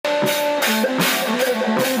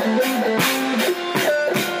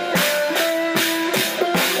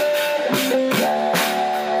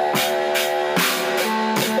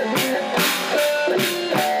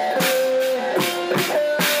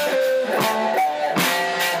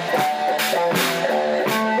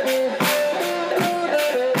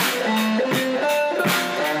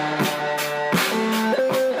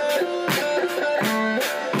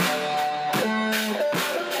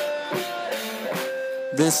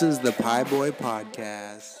this is the Pie Boy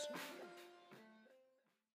Podcast.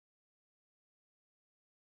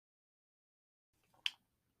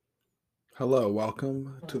 Hello,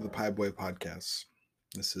 welcome to the Pie Boy Podcast.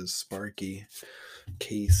 This is Sparky,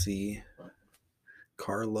 Casey,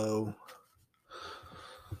 Carlo,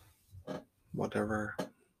 whatever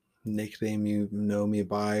nickname you know me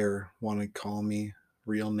by or want to call me,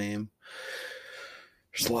 real name.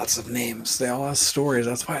 There's lots of names. They all have stories.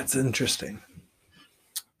 That's why it's interesting.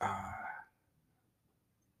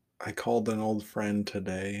 I called an old friend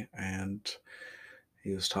today and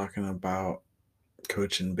he was talking about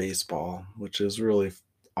coaching baseball, which is really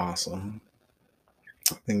awesome.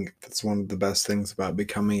 I think that's one of the best things about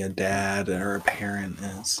becoming a dad or a parent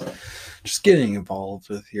is just getting involved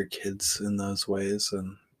with your kids in those ways.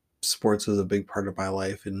 And sports is a big part of my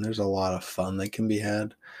life, and there's a lot of fun that can be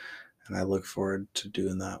had. And I look forward to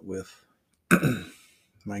doing that with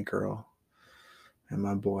my girl and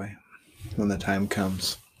my boy when the time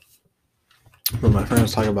comes. But my friend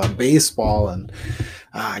was talking about baseball, and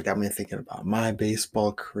it got me thinking about my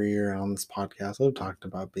baseball career on this podcast. I've talked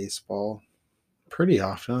about baseball pretty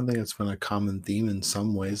often. I think it's been a common theme in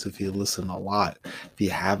some ways if you listen a lot. If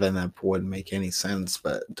you haven't, that wouldn't make any sense,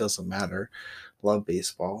 but it doesn't matter. Love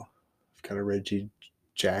baseball. I've got a Reggie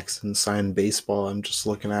Jackson signed baseball I'm just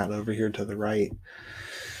looking at over here to the right.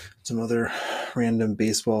 Some other random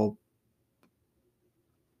baseball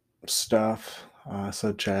stuff,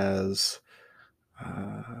 such as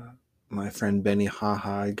my friend Benny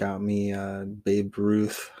Haha got me a Babe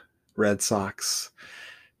Ruth Red Sox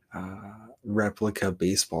replica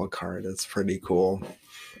baseball card. It's pretty cool.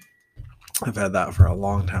 I've had that for a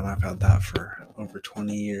long time. I've had that for over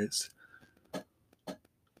 20 years.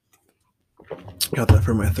 Got that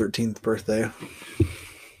for my 13th birthday.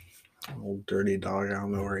 Old dirty dog. I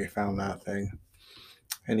don't know where he found that thing.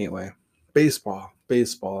 Anyway, baseball.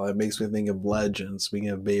 It makes me think of legends. Speaking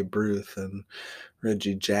of Babe Ruth and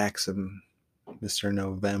Reggie Jackson, Mr.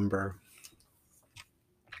 November,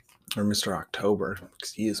 or Mr. October.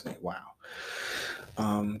 Excuse me. Wow.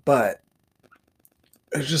 But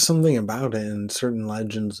there's just something about it and certain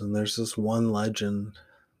legends, and there's this one legend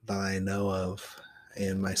that I know of,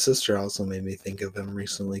 and my sister also made me think of him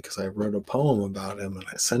recently because I wrote a poem about him and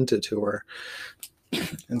I sent it to her.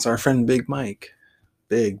 It's our friend Big Mike.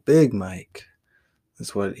 Big Mike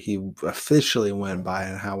is what he officially went by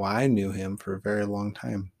and how I knew him for a very long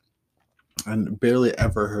time. I barely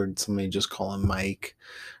ever heard somebody just call him Mike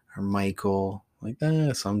or Michael, like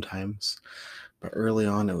that sometimes. But early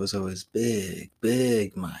on, it was always Big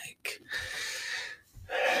Mike.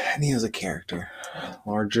 And he was a character,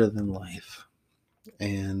 larger than life.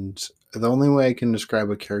 And the only way I can describe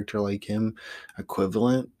a character like him,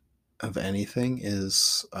 equivalent of anything,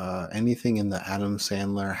 is anything in the Adam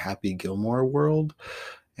Sandler Happy Gilmore world.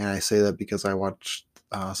 And I say that because I watched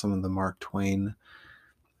some of the Mark Twain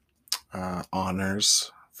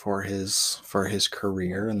honors for his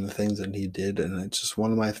career and the things that he did, and it's just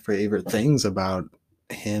one of my favorite things about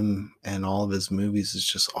him and all of his movies is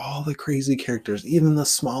just all the crazy characters, even the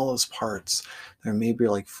smallest parts. There may be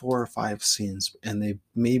like 4 or 5 scenes and they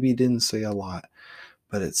maybe didn't say a lot,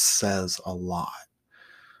 but it says a lot.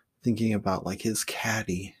 Thinking about like his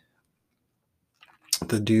caddy,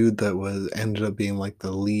 the dude that ended up being like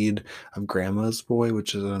the lead of Grandma's Boy,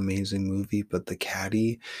 which is an amazing movie, but the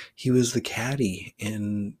caddy, he was the caddy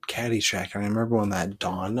in Caddyshack. And I remember when that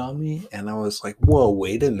dawned on me and I was like, whoa,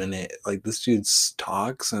 wait a minute. Like this dude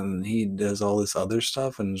talks and he does all this other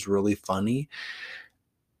stuff and is really funny.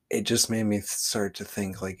 It just made me start to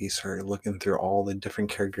think, like, he started looking through all the different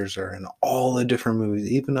characters that are in all the different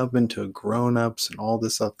movies, even up into Grown Ups and all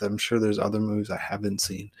this stuff. I'm sure there's other movies I haven't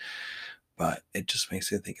seen. But it just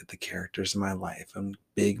makes me think of the characters in my life. And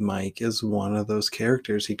Big Mike is one of those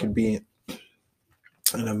characters. He could be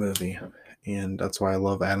in a movie. And that's why I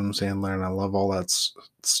love Adam Sandler and I love all that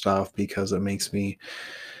stuff, because it makes me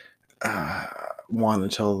want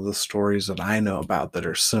to tell the stories that I know about that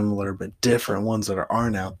are similar but different, ones that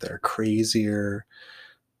aren't out there, crazier,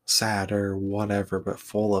 sadder, whatever, but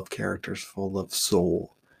full of characters, full of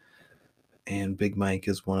soul. And Big Mike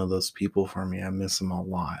is one of those people for me. I miss him a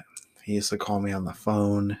lot. He used to call me on the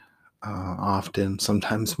phone often,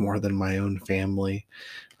 sometimes more than my own family.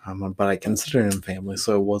 But I consider him family,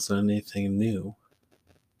 so it wasn't anything new.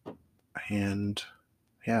 And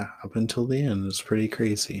yeah, up until the end, it's pretty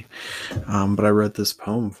crazy. But I wrote this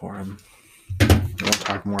poem for him. We'll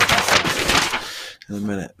talk more about that in a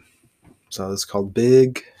minute. So it's called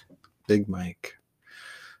Big Mike.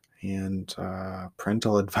 And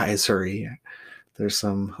parental advisory. There's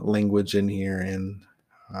some language in here and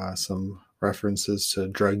some references to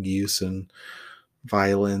drug use and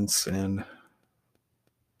violence and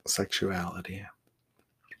sexuality.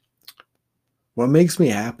 What makes me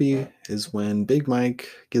happy is when Big Mike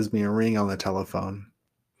gives me a ring on the telephone,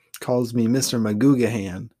 calls me Mr.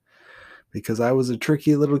 Magoogahan because I was a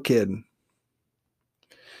tricky little kid,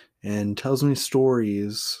 and tells me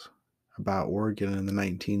stories about Oregon in the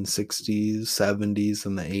 1960s, 70s,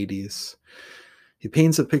 and the 80s. He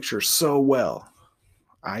paints a picture so well,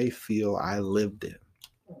 I feel I lived it.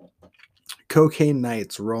 Cocaine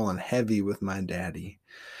nights rolling heavy with my daddy,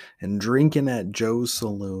 and drinking at Joe's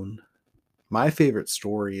Saloon. My favorite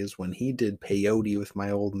story is when he did peyote with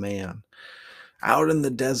my old man out in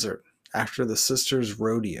the desert after the sisters'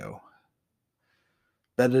 rodeo.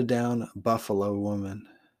 Bedded down a buffalo woman.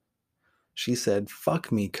 She said,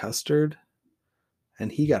 "Fuck me, custard,"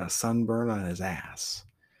 and he got a sunburn on his ass.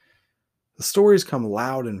 The stories come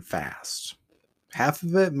loud and fast. Half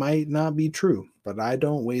of it might not be true, but I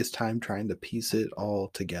don't waste time trying to piece it all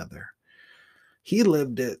together. He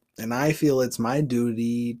lived it, and I feel it's my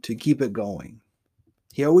duty to keep it going.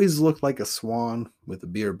 He always looked like a swan with a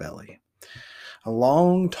beer belly. A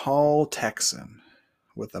long, tall Texan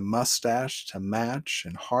with a mustache to match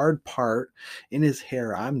and hard part in his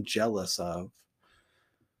hair I'm jealous of.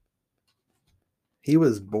 He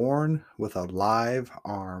was born with a live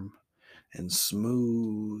arm and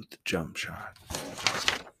smooth jump shot.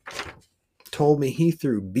 Told me he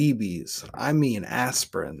threw BBs, I mean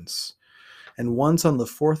aspirins. And once on the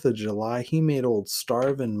 4th of July, he made old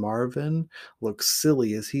Starvin' Marvin look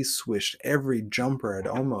silly as he swished every jumper at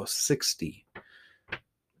almost 60.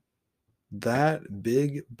 That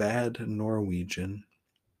big, bad Norwegian.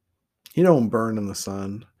 He don't burn in the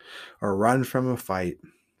sun or run from a fight.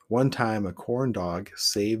 One time, a corn dog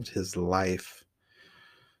saved his life.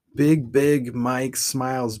 Big Mike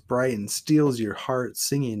smiles bright and steals your heart,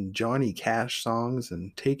 singing Johnny Cash songs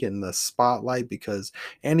and taking the spotlight because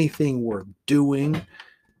anything worth doing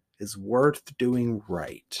is worth doing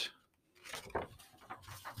right.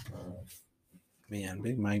 Man,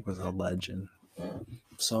 Big Mike was a legend.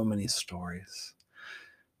 So many stories.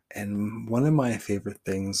 And one of my favorite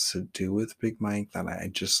things to do with Big Mike that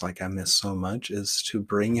I miss so much is to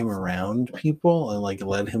bring him around people and like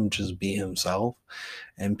let him just be himself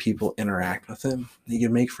and people interact with him. He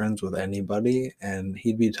could make friends with anybody and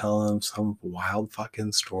he'd be telling them some wild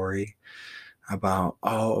fucking story about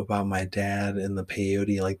my dad and the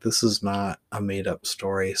peyote. Like, this is not a made up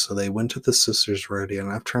story. So they went to the sisters rodeo,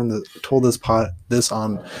 and I've told this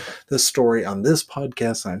story on this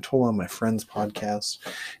podcast, and I told on my friend's podcast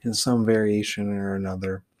in some variation or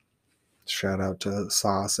another. Shout out to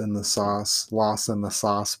Sauce in the Sauce, Lost in the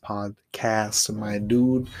Sauce podcast, my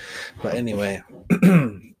dude. But anyway,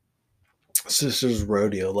 Sisters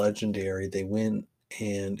Rodeo, legendary. They went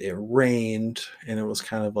and it rained and it was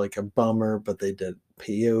kind of like a bummer, but they did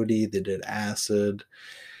peyote, they did acid,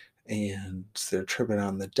 and they're tripping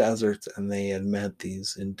out in the deserts, and they had met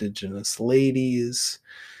these indigenous ladies,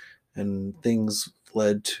 and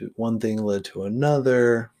one thing led to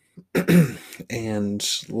another. And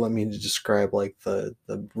let me describe like the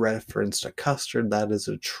reference to custard. That is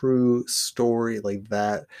a true story. Like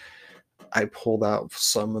that, I pulled out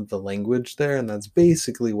some of the language there, and that's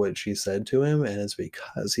basically what she said to him. And it's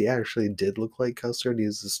because he actually did look like Custard.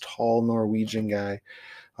 He's this tall Norwegian guy,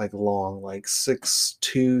 like long, like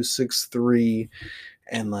 6'2", 6'3",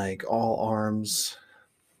 and like all arms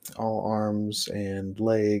and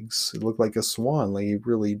legs. He looked like a swan. Like he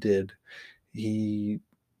really did. He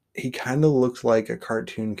kind of looked like a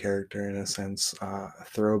cartoon character in a sense. A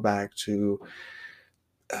throwback to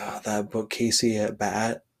that book Casey at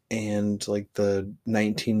Bat, and like the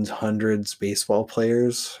 1900s baseball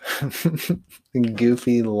players.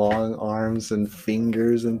 Goofy long arms and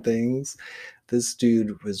fingers and things. This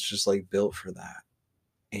dude was just like built for that.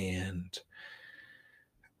 And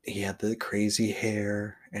he had the crazy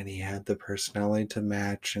hair and he had the personality to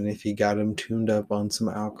match. And if you got him tuned up on some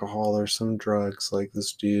alcohol or some drugs, like,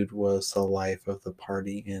 this dude was the life of the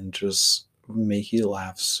party and just make you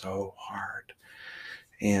laugh so hard.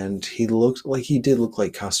 And he did look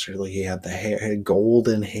like Custard. Like, he had the hair, had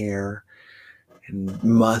golden hair and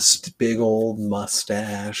big old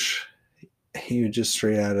mustache. He was just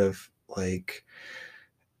straight out of like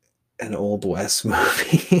an Old West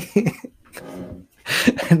movie.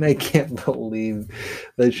 And I can't believe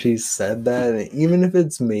that she said that. And even if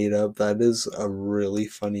it's made up, that is a really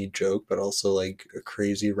funny joke, but also like a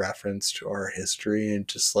crazy reference to our history, and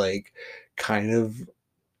just like kind of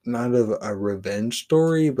not of a revenge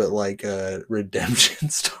story, but like a redemption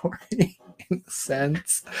story.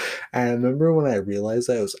 sense. And I remember when I realized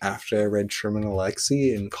that it was after I read Sherman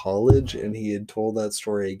Alexie in college, and he had told that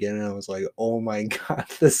story again, and I was like, oh my god,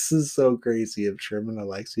 this is so crazy. If Sherman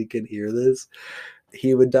Alexie could hear this,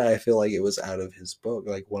 he would die. I feel like it was out of his book,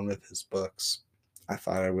 like one of his books. I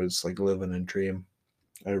thought I was like living a dream.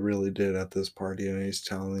 I really did at this party, and he's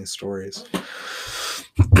telling these stories.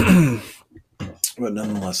 But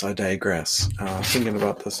nonetheless, I digress. Thinking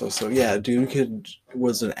about this, so yeah, dude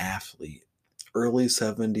was an athlete. Early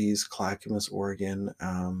 70s, Clackamas, Oregon.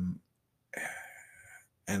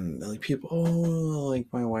 And like people, like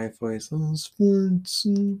my wife always, sports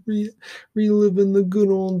and reliving the good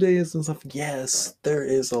old days and stuff. Yes, there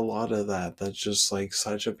is a lot of that. That's just like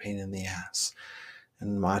such a pain in the ass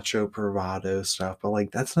and macho bravado stuff. But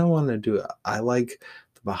like, that's not what I do. I like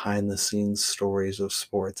the behind the scenes stories of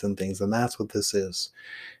sports and things, and that's what this is.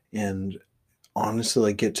 And honestly,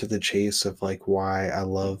 like, get to the chase of like why I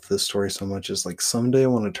love this story so much is like someday I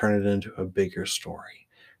want to turn it into a bigger story.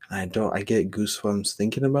 And I get goosebumps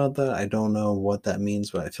thinking about that. I don't know what that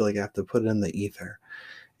means, but I feel like I have to put it in the ether.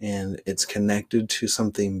 And it's connected to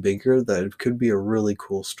something bigger that could be a really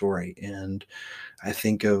cool story. And I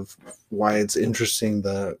think of why it's interesting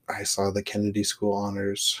that I saw the Kennedy School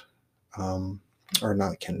honors, or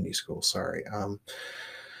not Kennedy School, sorry.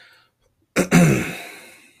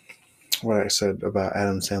 What I said about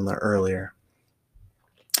Adam Sandler earlier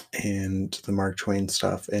and the Mark Twain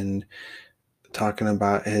stuff and talking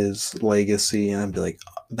about his legacy, and I'd be like,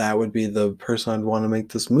 that would be the person I'd want to make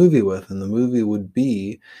this movie with, and the movie would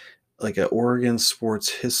be like an Oregon sports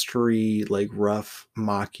history, like rough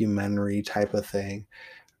mockumentary type of thing,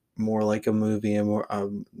 more like a movie and more a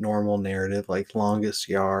normal narrative, like Longest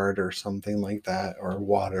Yard or something like that, or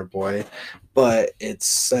Waterboy, but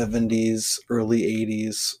it's 70s, early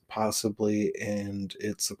 80s, possibly, and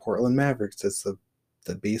it's the Portland Mavericks. It's the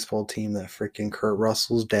baseball team that freaking Kurt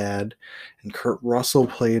Russell's dad and Kurt Russell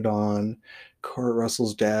played on. Kurt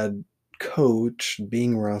Russell's dad coach,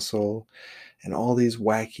 Being Russell, and all these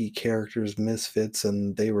wacky characters, misfits,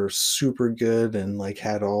 and they were super good and like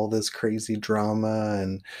had all this crazy drama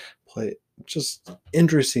and play just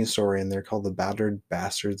interesting story. And they're called the Battered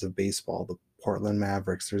Bastards of Baseball, the Portland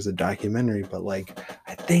Mavericks. There's a documentary, but like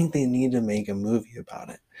I think they need to make a movie about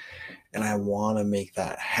it. And I want to make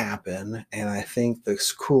that happen. And I think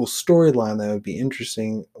this cool storyline that would be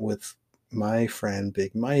interesting with my friend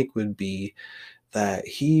Big Mike would be that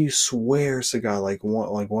he swears to God, like one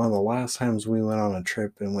of the last times we went on a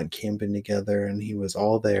trip and went camping together, and he was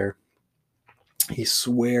all there. He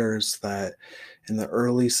swears that in the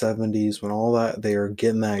early 70s, when all that they were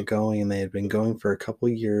getting that going, and they had been going for a couple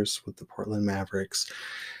of years with the Portland Mavericks.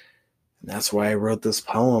 And that's why I wrote this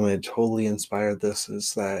poem. It totally inspired this.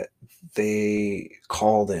 Is that they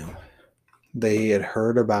called him. They had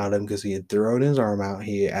heard about him because he had thrown his arm out.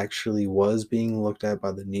 He actually was being looked at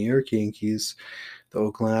by the New York Yankees, the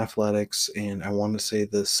Oakland Athletics, and I want to say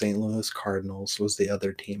the St. Louis Cardinals was the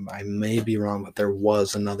other team. I may be wrong, but there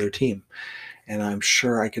was another team. And I'm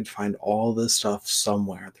sure I could find all this stuff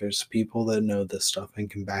somewhere. There's people that know this stuff and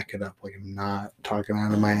can back it up. Like, I'm not talking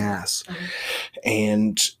out of my ass.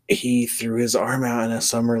 And he threw his arm out in a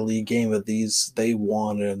summer league game, but they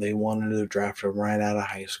wanted to draft him right out of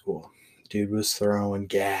high school. Dude was throwing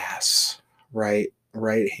gas,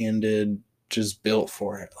 right-handed, just built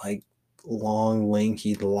for it. Like, long,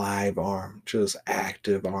 lanky, live arm, just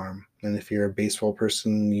active arm. And if you're a baseball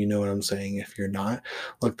person, you know what I'm saying. If you're not,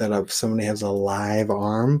 look that up. If somebody has a live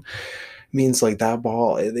arm, means like that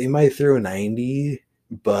ball, they might throw a 90,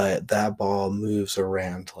 but that ball moves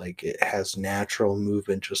around. Like, it has natural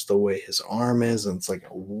movement, just the way his arm is, and it's like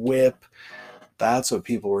a whip. That's what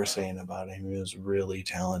people were saying about him. He was really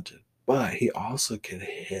talented. But he also could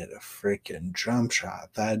hit a freaking jump shot.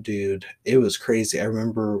 That dude, it was crazy. I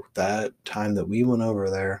remember that time that we went over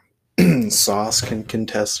there. Sauce can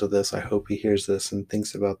contest to this. I hope he hears this and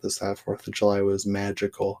thinks about this. That 4th of July was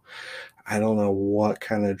magical. I don't know what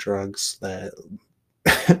kind of drugs that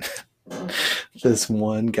this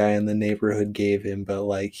one guy in the neighborhood gave him, but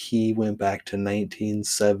like he went back to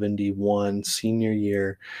 1971 senior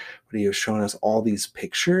year, but he was showing us all these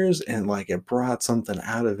pictures, and like it brought something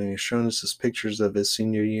out of him. He was showing us his pictures of his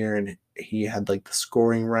senior year, and he had like the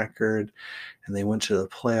scoring record, and they went to the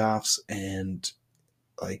playoffs, and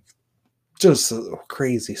like just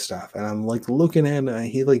crazy stuff. And I'm like looking at it,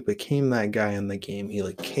 he like became that guy in the game. He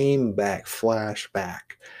like came back, flashback.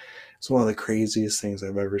 It's one of the craziest things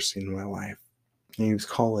I've ever seen in my life. And he was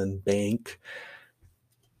calling bank.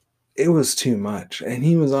 It was too much. And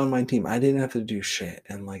he was on my team. I didn't have to do shit.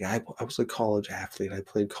 And like I was a college athlete. I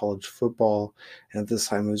played college football. And at this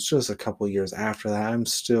time, it was just a couple years after that. I'm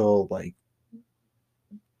still like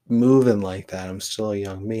moving like that. I'm still a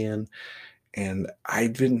young man. And I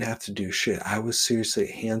didn't have to do shit. I was seriously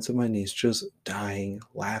hands on my knees, just dying,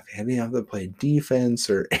 laughing. I didn't have to play defense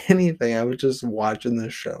or anything. I was just watching the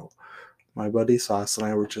show. My buddy Sauce and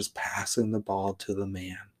I were just passing the ball to the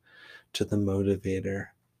man, to the motivator.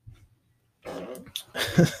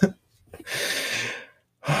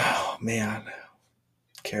 Oh, man.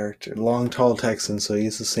 Character. Long, tall Texan. So he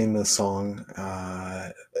used to sing this song.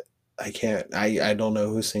 I don't know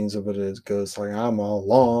who sings it, but it goes like, I'm a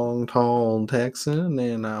long, tall Texan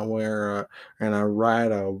and I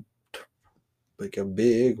ride like a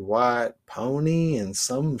big white pony and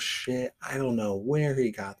some shit. I don't know where he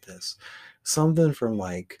got this. Something from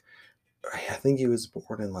like, I think he was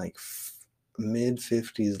born in like mid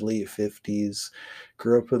 50s, late 50s,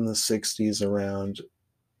 grew up in the 60s around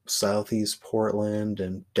Southeast Portland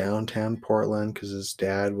and downtown Portland because his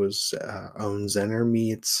dad was owned Zenner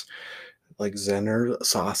Meats, like Zenner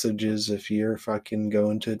sausages. If you're fucking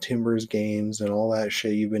going to Timbers games and all that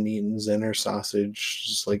shit, you've been eating Zenner sausage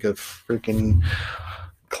just like a freaking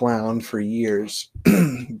clown for years.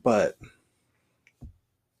 But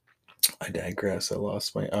I digress. I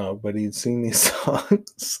lost my but he'd sing these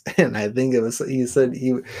songs, and I think he said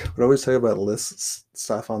he would always talk about lists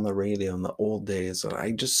stuff on the radio in the old days, and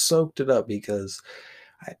I just soaked it up because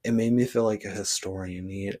it made me feel like a historian.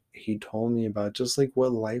 He told me about just like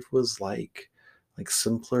what life was like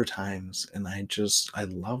simpler times, and I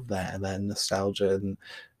love that and that nostalgia and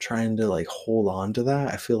trying to like hold on to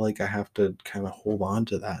that. I feel like I have to kind of hold on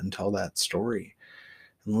to that and tell that story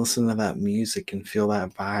and listen to that music and feel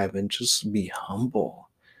that vibe and just be humble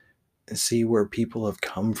and see where people have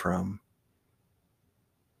come from.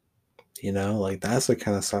 Like that's the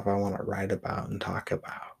kind of stuff I want to write about and talk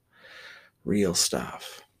about. Real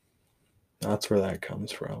stuff. That's where that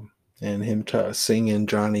comes from. And him singing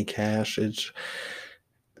Johnny Cash, it's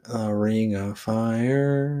a ring of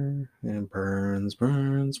fire. It burns,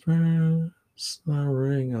 burns, burns. A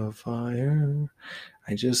ring of fire.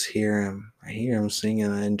 I just hear him. I hear him singing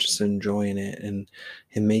and just enjoying it and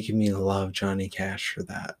him making me love Johnny Cash for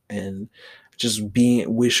that. And just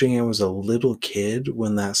wishing I was a little kid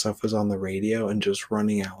when that stuff was on the radio and just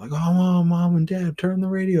running out like, oh, mom and dad, turn the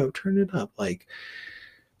radio up, turn it up. Like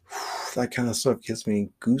that kind of stuff gives me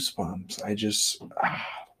goosebumps. I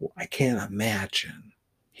can't imagine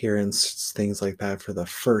hearing things like that for the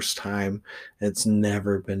first time. It's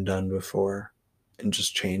never been done before and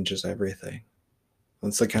just changes everything.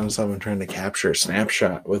 That's the kind of stuff I'm trying to capture,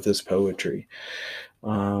 snapshot with this poetry.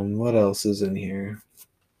 What else is in here?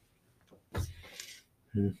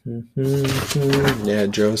 Yeah,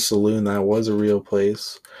 Joe's Saloon, that was a real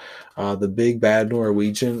place. The Big Bad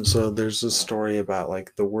Norwegian. So there's a story about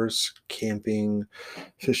like the worst camping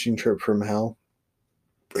fishing trip from hell.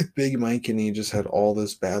 Big Mike, and he just had all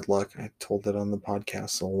this bad luck. I told it on the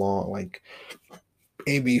podcast like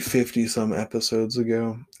maybe 50 some episodes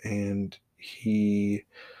ago, and he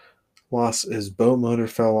lost his boat motor,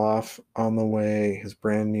 fell off on the way, his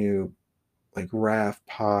brand new like raft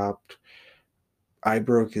popped, I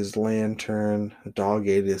broke his lantern, a dog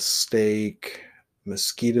ate his steak,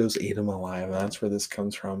 mosquitoes ate him alive. That's where this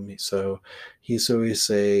comes from. So he used to always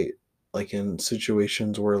say, like in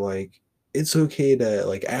situations where like it's okay to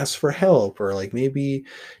like ask for help, or like maybe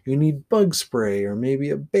you need bug spray or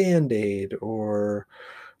maybe a band-aid or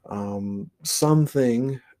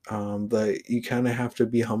something that you kind of have to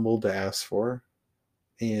be humble to ask for.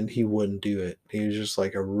 And he wouldn't do it. He was just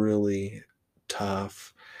like a really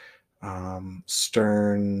tough,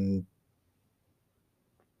 stern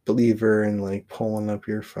believer in like pulling up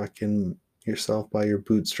yourself by your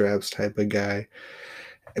bootstraps type of guy.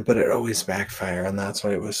 But it always backfired, and that's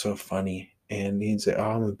why it was so funny. And he'd say,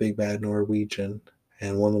 oh, I'm a big bad Norwegian.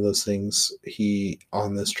 And one of those things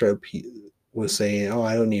on this trip, he was saying, oh,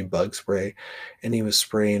 I don't need bug spray. And he was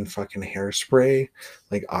spraying fucking hairspray,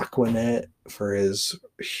 like Aquanet for his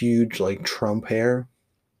huge like Trump hair.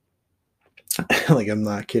 Like, I'm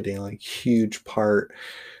not kidding, like huge part,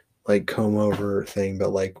 like comb over thing,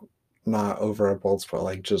 but like not over a bald spot,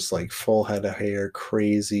 like just like full head of hair,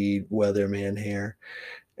 crazy weatherman hair.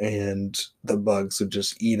 And the bugs would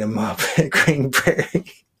just eat him up at Green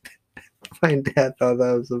Prairie. My dad thought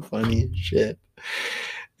that was the funniest shit.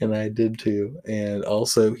 And I did too. And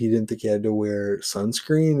also, he didn't think he had to wear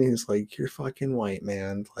sunscreen. He's like, you're fucking white,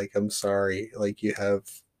 man. Like, I'm sorry. Like, you have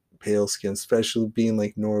pale skin, especially being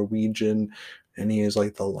like Norwegian. And he was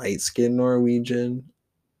like the light skinned Norwegian.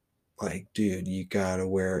 Like, dude, you gotta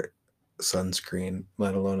wear sunscreen,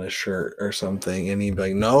 let alone a shirt or something. And he'd be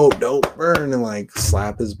like, no, don't burn, and like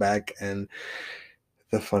slap his back. And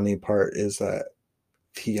the funny part is that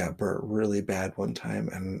he got burnt really bad one time,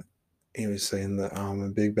 and he was saying that a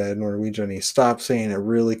big bad Norwegian. He stopped saying it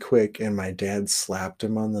really quick, and my dad slapped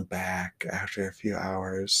him on the back after a few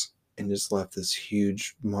hours and just left this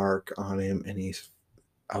huge mark on him. And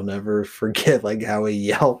I'll never forget like how he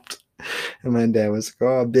yelped. And my dad was like,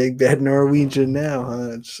 "Oh, big bad Norwegian now,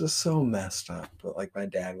 huh?" It's just so messed up. But like my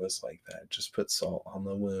dad was like that. Just put salt on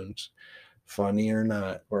the wounds. Funny or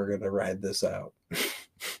not, we're gonna ride this out.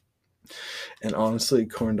 And honestly,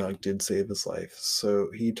 Corndog did save his life.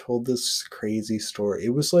 So he told this crazy story.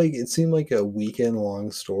 It was like, it seemed like a weekend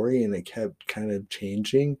long story and it kept kind of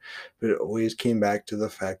changing, but it always came back to the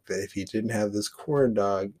fact that if he didn't have this corn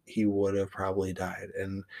dog, he would have probably died.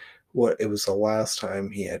 And it was the last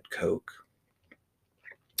time he had Coke,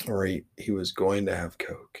 or he was going to have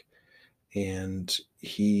Coke. And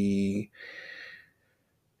he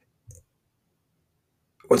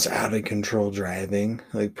was out of control driving.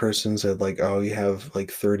 Like person said like, "Oh, you have like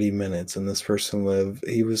 30 minutes," and this person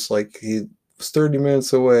he was 30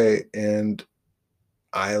 minutes away and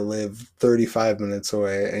I live 35 minutes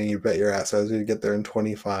away, and you bet your ass I was gonna get there in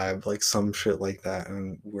 25, like some shit like that.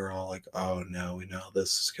 And we're all like, "Oh no, we know how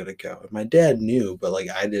this is gonna go." And my dad knew, but like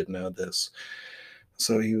I didn't know this.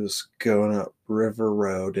 So he was going up River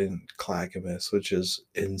Road in Clackamas, which is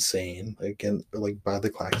insane. Again, like by the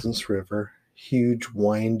Clackamas River, huge,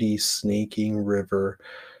 windy, snaking river,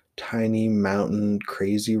 tiny mountain,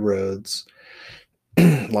 crazy roads.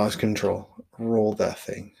 Lost control, rolled that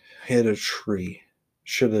thing, hit a tree,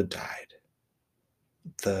 should have died.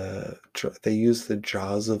 They used the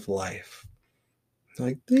jaws of life.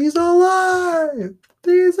 Like, he's alive!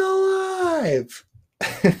 He's alive!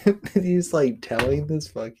 He's like telling this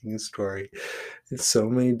fucking story in so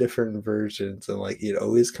many different versions, and like he'd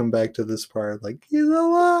always come back to this part, like, he's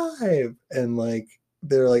alive! And like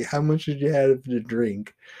they're like, "How much did you have to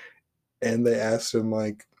drink?" And they asked him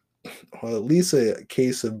like, well, at least a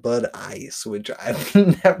case of Bud Ice, which I've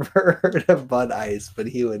never heard of Bud Ice, but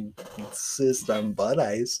he would insist on Bud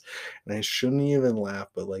Ice. And I shouldn't even laugh,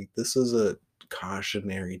 but like, this is a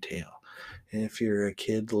cautionary tale. And if you're a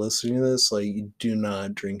kid listening to this, like, you do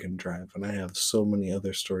not drink and drive. And I have so many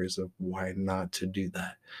other stories of why not to do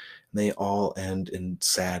that. And they all end in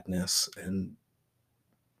sadness and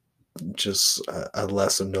just a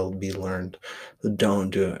lesson to be learned. So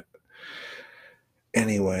don't do it.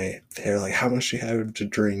 Anyway, they're like, "How much do you have to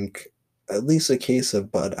drink?" "At least a case of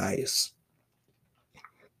Bud Ice."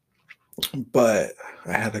 But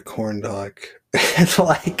I had a corn dog. And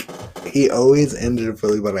like, he always ended up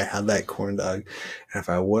really, but I had that corn dog. And if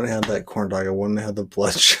I wouldn't have that corn dog, I wouldn't have the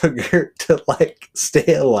blood sugar to like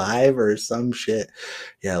stay alive or some shit.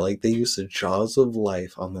 Yeah, like they used the jaws of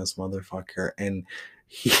life on this motherfucker, and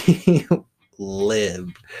he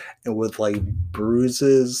lived, and with like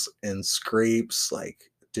bruises and scrapes,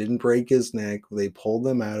 like didn't break his neck. They pulled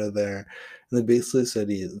him out of there, and they basically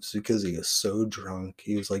said it's because he was so drunk.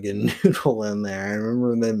 He was like a noodle in there. I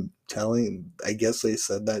remember them I guess they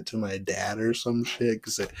said that to my dad or some shit,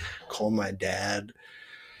 because they called my dad.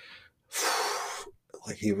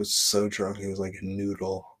 Like he was so drunk, he was like a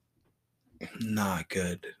noodle. Not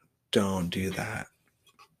good. Don't do that.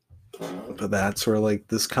 But that's where like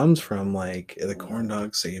this comes from. Like the corn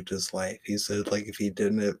dog saved his life. He said like if he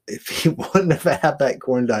wouldn't have had that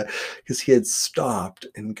corn dog, because he had stopped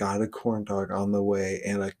and got a corn dog on the way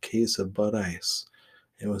and a case of Bud Ice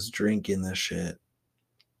and was drinking this shit.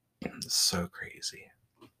 It's so crazy.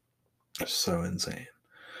 So insane.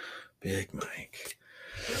 Big Mike.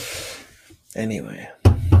 Anyway,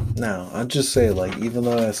 no, I'd just say, like, even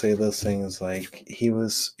though I say those things, like,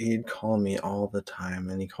 he'd call me all the time,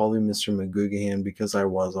 and he called me Mr. McGoogahan because I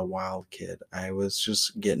was a wild kid. I was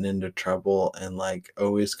just getting into trouble and, like,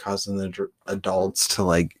 always causing the adults to,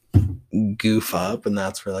 like, goof up, and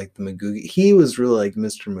that's where, like, the Magoo, he was really like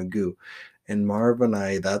Mr. Magoo. And Marv and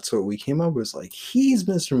I, that's what we came up with, like, he's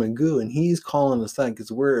Mr. Magoo, and he's calling us that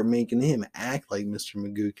because we're making him act like Mr.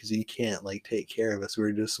 Magoo because he can't, like, take care of us.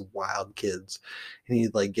 We're just wild kids. And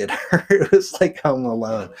he'd, like, get hurt. It was like Home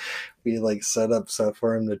Alone. We, like, set up stuff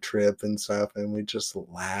for him to trip and stuff, and we just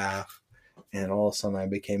laugh. And all of a sudden, I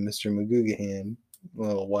became Mr. Magoogahan,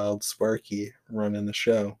 little wild Sparky, running the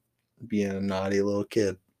show, being a naughty little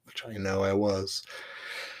kid, which I know I was.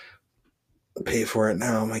 Pay for it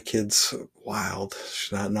now. My kid's wild.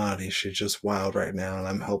 She's not naughty. She's just wild right now, and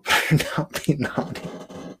I'm helping her not be naughty.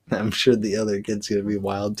 I'm sure the other kid's gonna be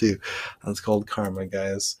wild too. That's called karma,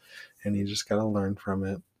 guys, and you just gotta learn from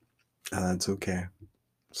it, and that's okay.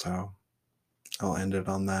 So I'll end it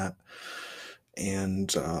on that. And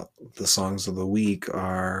the songs of the week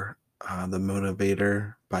are "The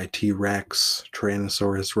Motivator" by T-Rex,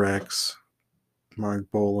 Tyrannosaurus Rex,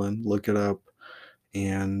 Mark Bolan. Look it up.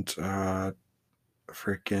 and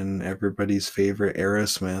freaking everybody's favorite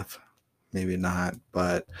Aerosmith. Maybe not,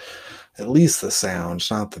 but at least the sound,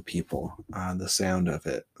 not the people. The sound of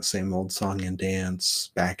it. Same old song and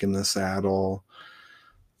dance, Back in the Saddle.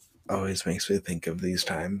 Always makes me think of these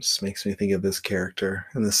times. Makes me think of this character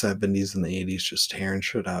in the 70s and the 80s just tearing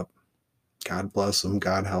shit up. God bless him.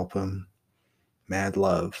 God help him. Mad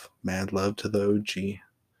love. Mad love to the OG.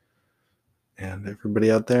 And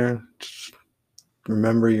everybody out there, just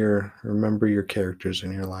remember your characters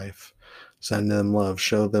in your life. Send them love.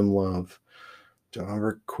 Show them love. Don't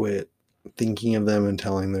ever quit thinking of them and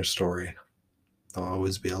telling their story. They'll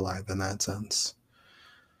always be alive in that sense.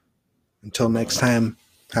 Until next time,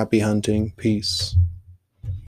 happy hunting. Peace.